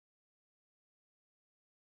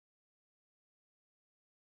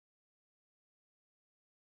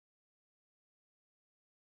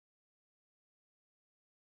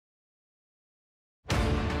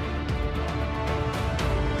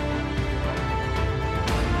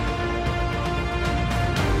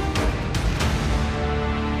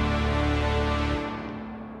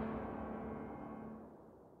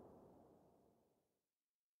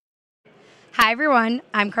Hi everyone,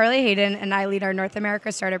 I'm Carly Hayden and I lead our North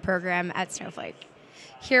America Startup Program at Snowflake.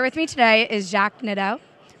 Here with me today is Jacques Nadeau,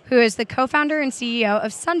 who is the co-founder and CEO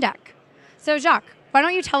of Sundeck. So Jacques, why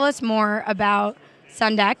don't you tell us more about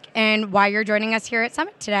Sundeck and why you're joining us here at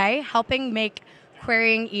Summit today, helping make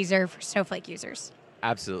querying easier for Snowflake users.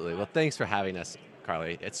 Absolutely. Well, thanks for having us,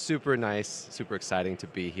 Carly. It's super nice, super exciting to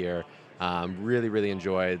be here. Really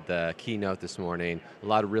enjoyed the keynote this morning. A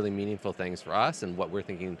lot of really meaningful things for us and what we're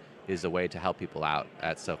thinking is a way to help people out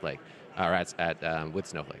at Snowflake, or with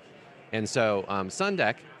Snowflake. And so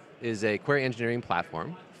Sundeck is a query engineering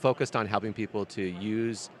platform focused on helping people to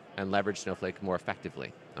use and leverage Snowflake more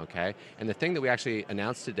effectively, okay? And the thing that we actually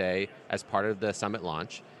announced today as part of the Summit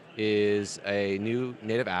launch is a new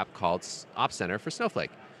native app called Ops Center for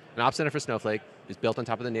Snowflake. An Ops Center for Snowflake is built on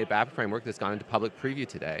top of the native app framework that's gone into public preview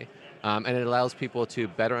today, and it allows people to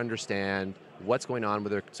better understand what's going on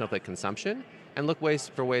with their Snowflake consumption and look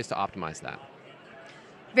for ways to optimize that.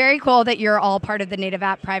 Very cool that you're all part of the native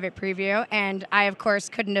app private preview, and I, of course,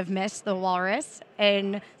 couldn't have missed the walrus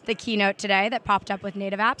in the keynote today that popped up with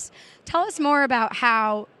native apps. Tell us more about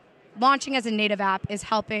how launching as a native app is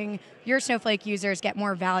helping your Snowflake users get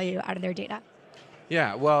more value out of their data.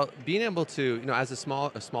 Yeah, well, being able to, as a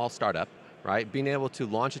small startup, right, being able to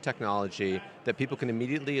launch a technology that people can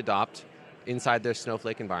immediately adopt inside their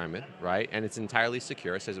Snowflake environment, right, and it's entirely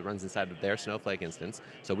secure, so it runs inside of their Snowflake instance,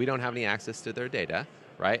 so we don't have any access to their data,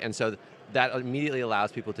 right, and so that immediately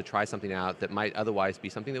allows people to try something out that might otherwise be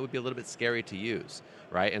something that would be a little bit scary to use,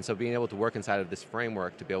 right, and so being able to work inside of this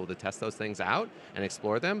framework to be able to test those things out and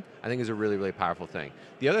explore them, I think is a really powerful thing.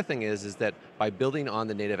 The other thing is that by building on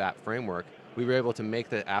the native app framework, we were able to make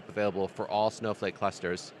the app available for all Snowflake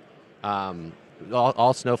clusters,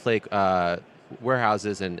 all Snowflake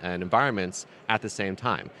warehouses and environments at the same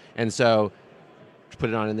time. And so, to put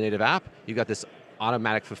it on in the native app, you've got this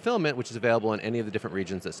automatic fulfillment, which is available in any of the different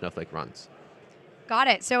regions that Snowflake runs. Got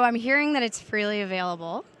it. So I'm hearing that it's freely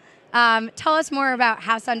available. Tell us more about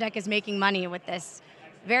how Sundeck is making money with this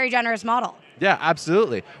very generous model. Yeah,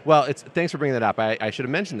 absolutely. Well, thanks for bringing that up. I should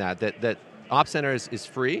have mentioned that Ops Center is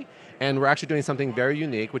free, and we're actually doing something very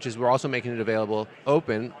unique, which is we're also making it available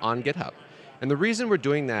open on GitHub. And the reason we're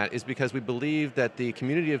doing that is because we believe that the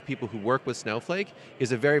community of people who work with Snowflake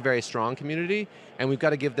is a very strong community, and we've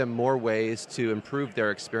got to give them more ways to improve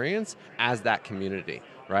their experience as that community,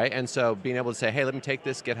 right? And so being able to say, hey, let me take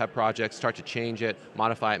this GitHub project, start to change it,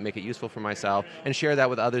 modify it, make it useful for myself, and share that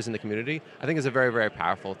with others in the community, I think is a very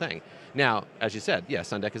powerful thing. Now, as you said,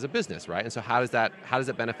 yes, Sundeck is a business, right? And so how does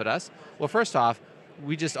it benefit us? Well, first off,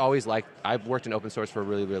 we just always I've worked in open source for a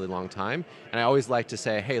really long time, and I always like to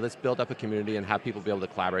say, hey, let's build up a community and have people be able to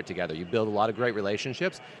collaborate together. You build a lot of great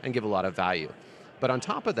relationships and give a lot of value. But on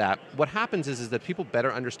top of that, what happens is that people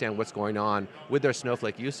better understand what's going on with their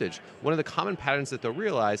Snowflake usage. One of the common patterns that they'll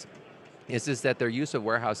realize is that their use of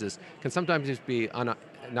warehouses can sometimes just be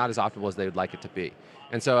not as optimal as they would like it to be.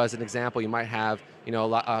 And so as an example, you might have,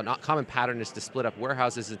 a common pattern is to split up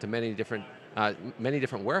warehouses into many different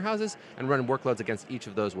warehouses and run workloads against each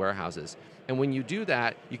of those warehouses. And when you do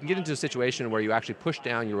that, you can get into a situation where you actually push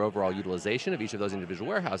down your overall utilization of each of those individual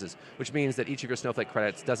warehouses, which means that each of your Snowflake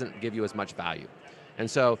credits doesn't give you as much value.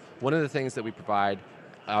 And so one of the things that we provide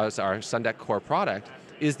as our Sundeck core product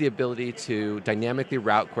is the ability to dynamically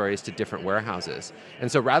route queries to different warehouses.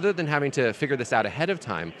 And so rather than having to figure this out ahead of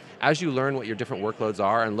time, as you learn what your different workloads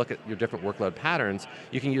are and look at your different workload patterns,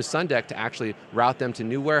 you can use Sundeck to actually route them to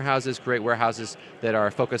new warehouses, create warehouses that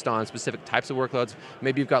are focused on specific types of workloads.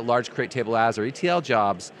 Maybe you've got large create table as or ETL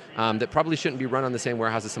jobs that probably shouldn't be run on the same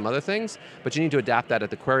warehouse as some other things, but you need to adapt that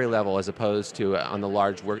at the query level as opposed to on the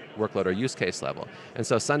large workload or use case level. And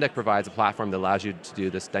so Sundeck provides a platform that allows you to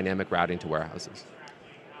do this dynamic routing to warehouses.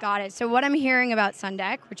 Got it. So what I'm hearing about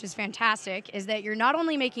Sundeck, which is fantastic, is that you're not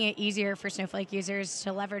only making it easier for Snowflake users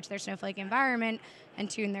to leverage their Snowflake environment and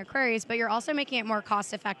tune their queries, but you're also making it more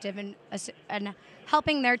cost-effective and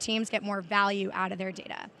helping their teams get more value out of their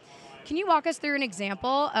data. Can you walk us through an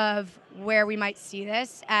example of where we might see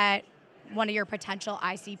this at one of your potential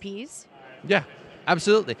ICPs? Yeah,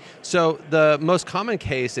 absolutely. So the most common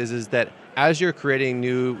case is that as you're creating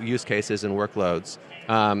new use cases and workloads,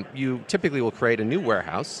 you typically will create a new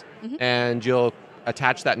warehouse, and you'll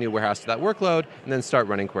attach that new warehouse to that workload and then start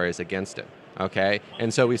running queries against it. Okay,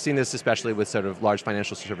 and so we've seen this especially with sort of large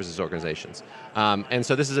financial services organizations. And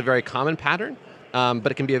so this is a very common pattern, but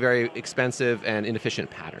it can be a very expensive and inefficient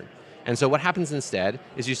pattern. And so what happens instead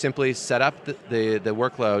is you simply set up the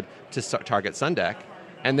workload to target Sundeck,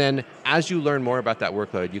 and then as you learn more about that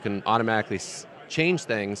workload, you can automatically change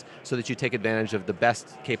things so that you take advantage of the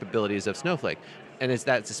best capabilities of Snowflake.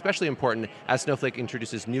 that's especially important as Snowflake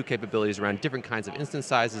introduces new capabilities around different kinds of instance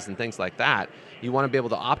sizes and things like that. You want to be able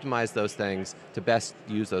to optimize those things to best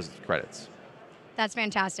use those credits. That's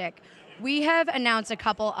fantastic. We have announced a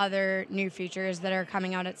couple other new features that are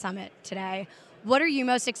coming out at Summit today. What are you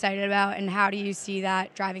most excited about, and how do you see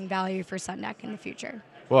that driving value for Sundeck in the future?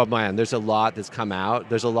 Well, man, there's a lot that's come out.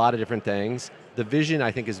 There's a lot of different things. The vision,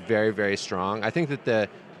 I think, is very, very strong. I think that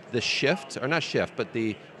the shift, or not shift, but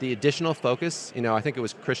the additional focus, I think it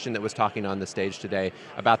was Christian that was talking on the stage today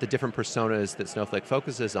about the different personas that Snowflake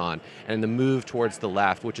focuses on, and the move towards the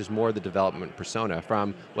left, which is more the development persona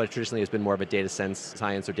from what traditionally has been more of a data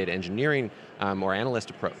science or data engineering or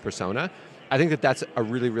analyst persona. I think that that's a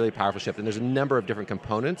really, really powerful shift, and there's a number of different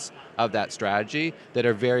components of that strategy that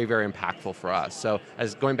are very, very impactful for us. So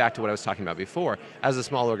as going back to what I was talking about before, as a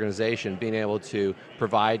small organization, being able to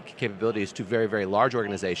provide capabilities to very, very large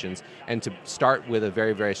organizations and to start with a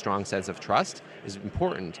very, very strong sense of trust is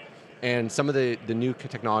important. And some of the new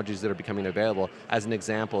technologies that are becoming available, as an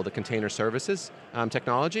example, the container services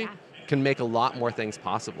technology can make a lot more things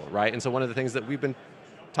possible, right? And so one of the things that we've been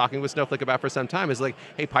talking with Snowflake about for some time is like,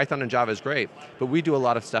 hey, Python and Java is great, but we do a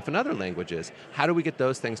lot of stuff in other languages. How do we get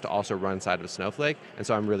those things to also run inside of Snowflake? And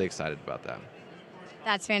so I'm really excited about that.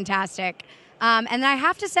 That's fantastic. And I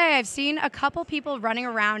have to say, I've seen a couple people running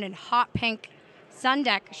around in hot pink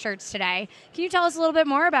Sundeck shirts today. Can you tell us a little bit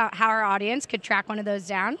more about how our audience could track one of those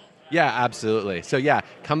down? Yeah, absolutely. So yeah,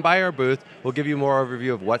 come by our booth. We'll give you more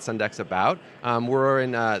overview of what Sundeck's about. We're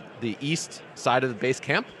in the east side of the base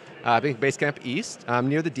camp. I think Basecamp East,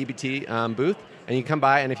 near the DBT booth, and you can come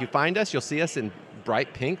by, and if you find us, you'll see us in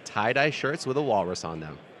bright pink tie-dye shirts with a walrus on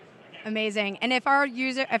them. Amazing. And if our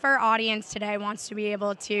audience today wants to be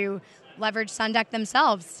able to leverage Sundeck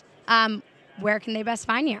themselves, where can they best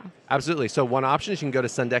find you? Absolutely. So one option is you can go to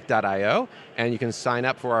sundeck.io, and you can sign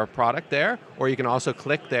up for our product there, or you can also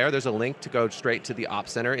click there. There's a link to go straight to the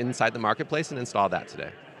Ops Center inside the marketplace and install that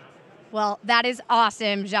today. Well, that is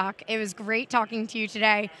awesome, Jacques. It was great talking to you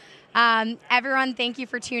today. Everyone, thank you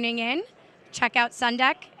for tuning in. Check out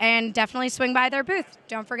Sundeck and definitely swing by their booth.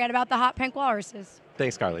 Don't forget about the hot pink walruses.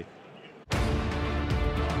 Thanks, Carly.